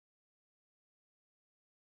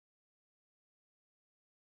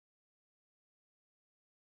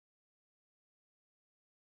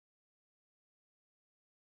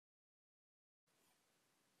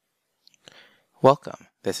Welcome,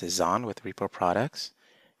 this is Zon with Repo Products.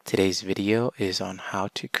 Today's video is on how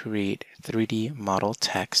to create 3D model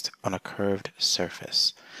text on a curved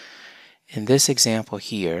surface. In this example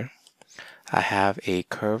here, I have a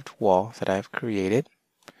curved wall that I've created,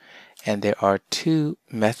 and there are two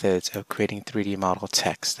methods of creating 3D model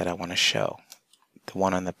text that I want to show. The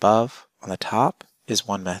one on the top is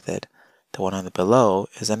one method. The one on the below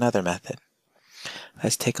is another method.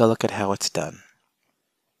 Let's take a look at how it's done.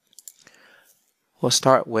 We'll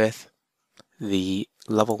start with the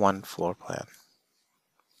level 1 floor plan.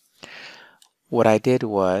 What I did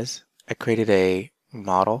was I created a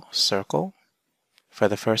model circle for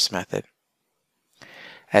the first method.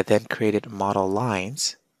 I then created model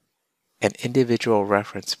lines and individual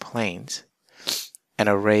reference planes and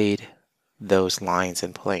arrayed those lines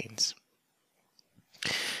and planes.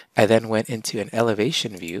 I then went into an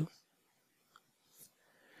elevation view,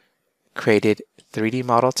 created 3D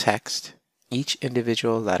model text, each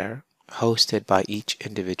individual letter hosted by each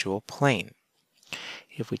individual plane.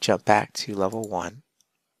 If we jump back to level 1,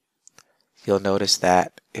 you'll notice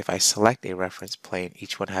that if I select a reference plane,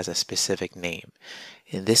 each one has a specific name.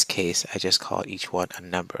 In this case, I just called each one a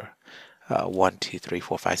number, 1, 2, 3,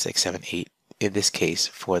 4, 5, 6, 7, 8. In this case,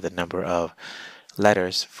 for the number of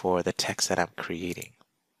letters for the text that I'm creating.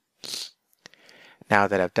 Now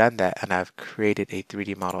that I've done that and I've created a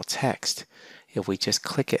 3D model text, if we just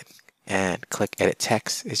click it and click Edit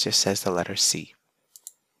Text, it just says the letter C.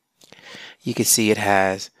 You can see it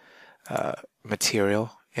has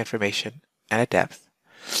material information and a depth.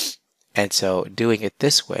 And so doing it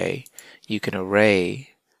this way, you can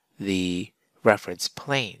array the reference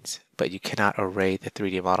planes, but you cannot array the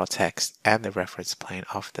 3D model text and the reference plane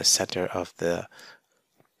off the center of the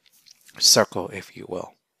circle, if you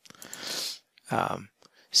will.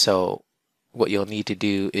 So what you'll need to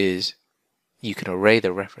do is you can array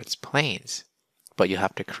the reference planes, but you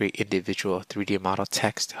have to create individual 3D model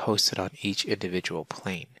text hosted on each individual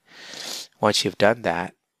plane. Once you've done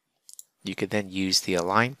that, you can then use the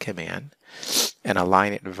align command and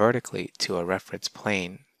align it vertically to a reference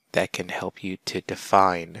plane that can help you to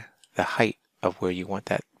define the height of where you want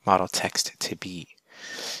that model text to be.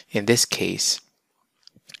 In this case,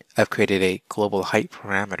 I've created a global height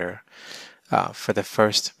parameter for the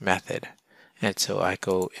first method. And so I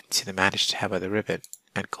go into the Manage tab of the Revit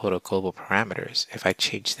and go to Global Parameters. If I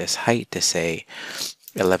change this height to say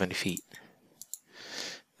 11 feet,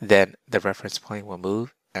 then the reference plane will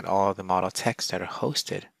move and all the model text that are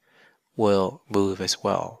hosted will move as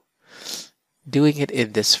well. Doing it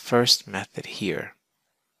in this first method here,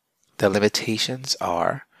 the limitations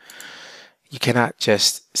are you cannot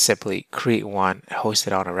just simply create one, host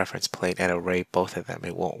it on a reference plane, and array both of them.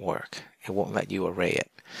 It won't work. It won't let you array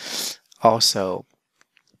it. Also,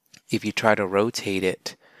 if you try to rotate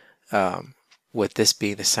it, with this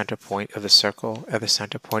being the center point of the circle and the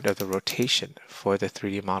center point of the rotation for the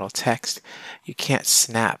 3D model text, you can't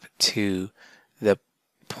snap to the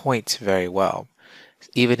points very well.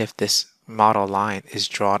 Even if this model line is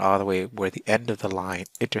drawn all the way where the end of the line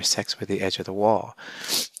intersects with the edge of the wall,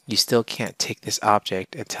 you still can't take this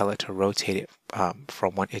object and tell it to rotate it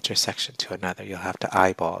from one intersection to another. You'll have to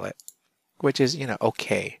eyeball it, which is,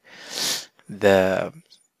 okay. The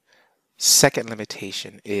second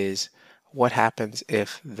limitation is what happens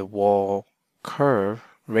if the wall curve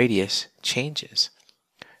radius changes.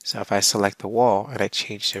 So if I select the wall and I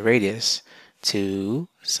change the radius to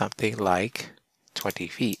something like 20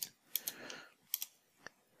 feet,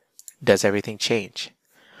 does everything change?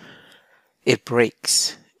 It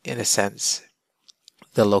breaks, in a sense,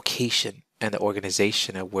 the location and the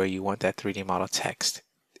organization of where you want that 3D model text.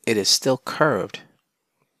 It is still curved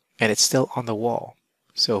and it's still on the wall.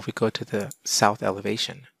 So if we go to the south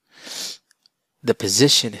elevation, the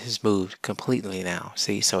position has moved completely now.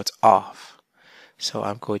 See, so it's off. So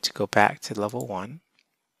I'm going to go back to level 1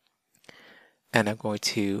 and I'm going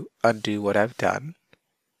to undo what I've done.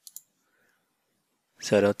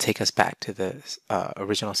 So it'll take us back to the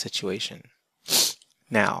original situation.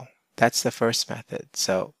 Now, that's the first method.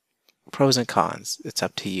 So pros and cons, it's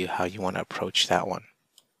up to you how you want to approach that one.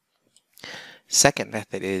 Second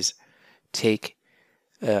method is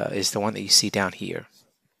the one that you see down here.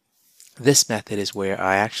 This method is where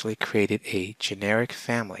I actually created a generic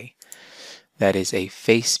family that is a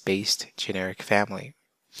face-based generic family.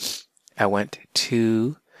 I went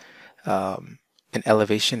to an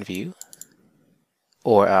elevation view,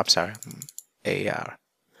 or I'm sorry, a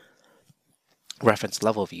reference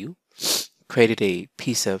level view, created a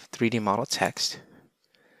piece of 3D model text,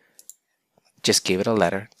 just gave it a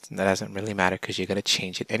letter. That doesn't really matter because you're going to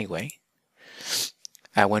change it anyway.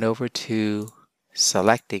 I went over to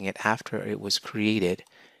selecting it after it was created,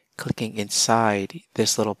 clicking inside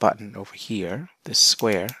this little button over here, this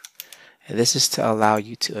square, and this is to allow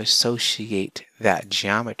you to associate that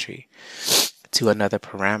geometry to another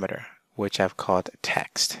parameter, which I've called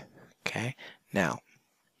text. Okay, now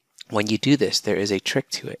when you do this, there is a trick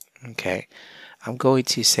to it. Okay, I'm going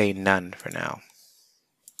to say none for now.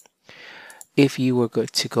 If you were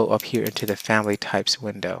to go up here into the family types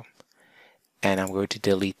window, and I'm going to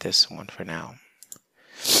delete this one for now.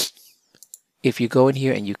 If you go in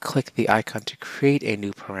here and you click the icon to create a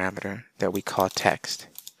new parameter that we call text,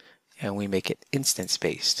 and we make it instance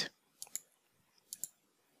based,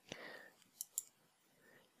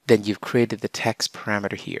 then you've created the text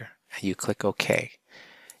parameter here, and you click OK.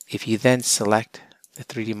 If you then select the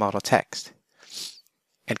 3D model text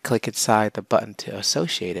and click inside the button to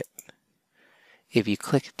associate it, if you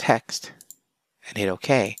click text and hit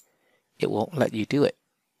OK, it won't let you do it.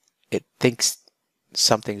 It thinks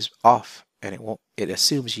something's off, and it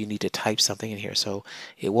assumes you need to type something in here, so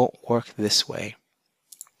it won't work this way.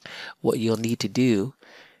 What you'll need to do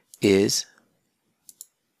is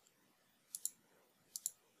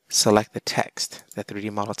select the text, the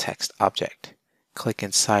 3D model text object, click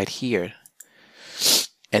inside here,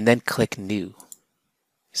 and then click new,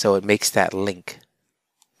 so it makes that link.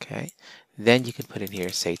 Okay, then you can put in here,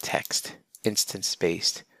 say text, instance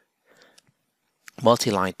based,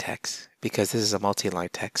 multi-line text, because this is a multi-line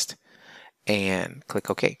text, and click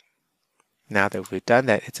OK. Now that we've done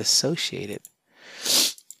that, it's associated,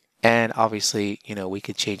 and obviously, you know, we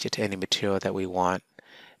could change it to any material that we want.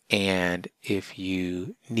 And if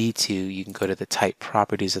you need to, you can go to the type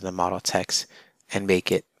properties of the model text and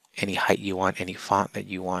make it any height you want, any font that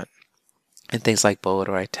you want, and things like bold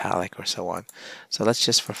or italic or so on. So let's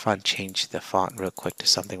just for fun change the font real quick to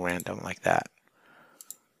something random like that.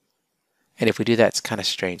 And if we do that, it's kind of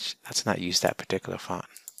strange. Let's not use that particular font.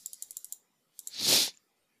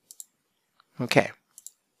 Okay.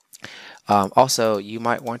 Also, you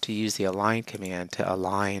might want to use the align command to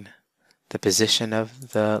align the position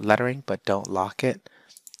of the lettering, but don't lock it.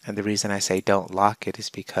 And the reason I say don't lock it is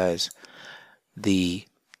because the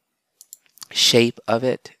shape of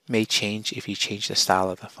it may change if you change the style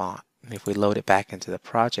of the font. And if we load it back into the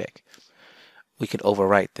project, we can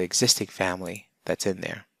overwrite the existing family that's in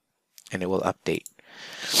there, and it will update.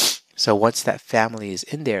 So once that family is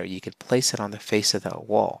in there, you can place it on the face of the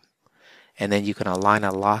wall, and then you can align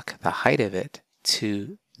and lock the height of it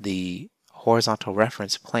to the horizontal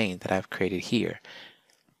reference plane that I've created here.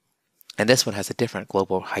 And this one has a different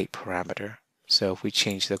global height parameter. So if we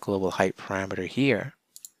change the global height parameter here,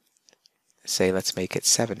 say let's make it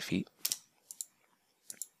 7 feet,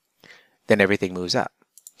 then everything moves up.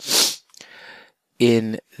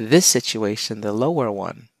 In this situation, the lower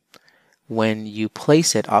one, when you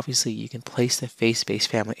place it, obviously you can place the face-based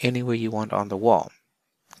family anywhere you want on the wall.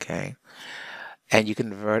 Okay, and you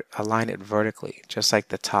can align it vertically, just like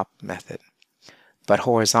the top method. But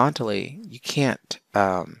horizontally, you can't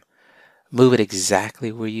move it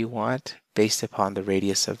exactly where you want based upon the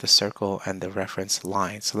radius of the circle and the reference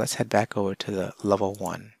line. So let's head back over to the level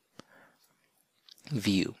 1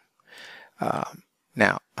 view.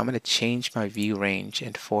 Now, I'm going to change my view range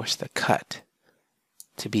and force the cut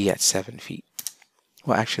to be at 7 feet.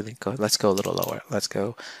 Well, actually, let's go a little lower. Let's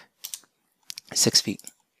go 6 feet.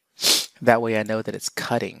 That way I know that it's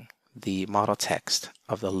cutting the model text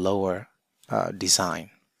of the lower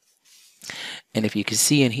design. And if you can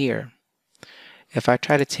see in here, if I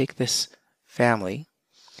try to take this family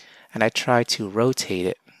and I try to rotate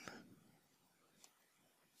it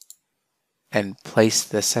and place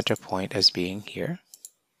the center point as being here,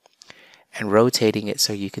 and rotating it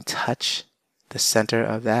so you can touch the center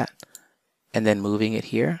of that and then moving it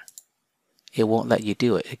here, it won't let you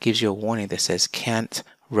do it. It gives you a warning that says can't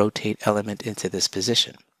rotate element into this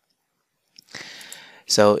position.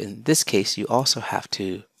 So in this case, you also have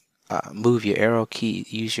to move your arrow key,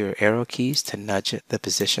 use your arrow keys to nudge the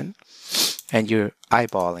position, and you're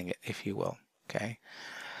eyeballing it, if you will. Okay.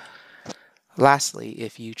 Lastly,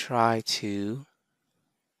 if you try to,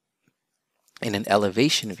 in an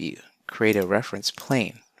elevation view, create a reference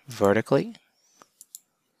plane vertically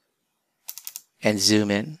and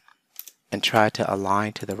zoom in and try to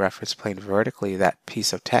align to the reference plane vertically that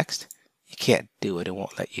piece of text, you can't do it. It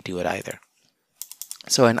won't let you do it either.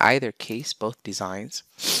 So in either case, both designs,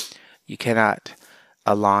 you cannot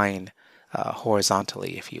align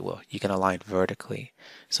horizontally, if you will. You can align vertically.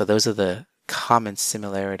 So those are the common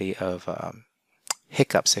similarity of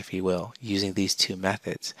hiccups, if you will, using these two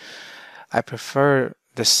methods. I prefer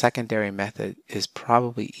the secondary method is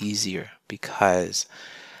probably easier because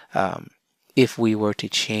if we were to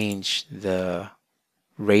change the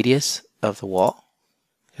radius of the wall,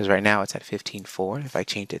 because right now it's at 15.4. If I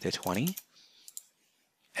change it to 20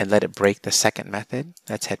 and let it break the second method,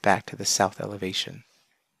 let's head back to the south elevation.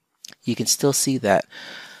 You can still see that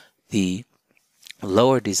the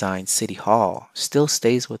lower design City Hall still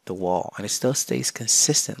stays with the wall, and it still stays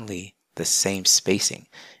consistently the same spacing,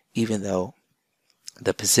 even though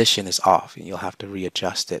the position is off, and you'll have to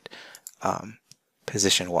readjust it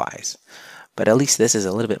position wise. But at least this is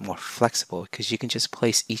a little bit more flexible, because you can just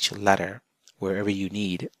place each letter wherever you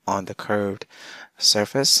need on the curved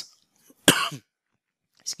surface.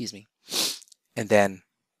 Excuse me. And then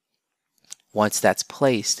once that's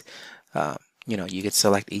placed, you can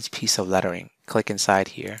select each piece of lettering, click inside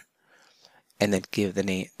here, and then give the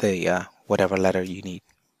name, whatever letter you need.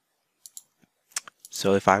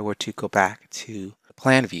 So if I were to go back to the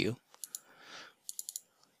plan view,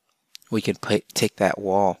 we can take that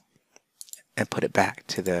wall and put it back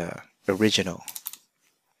to the original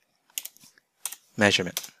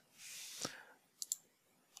measurement.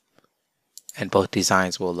 And both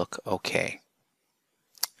designs will look okay.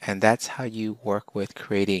 And that's how you work with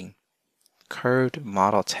creating curved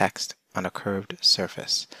model text on a curved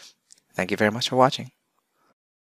surface. Thank you very much for watching.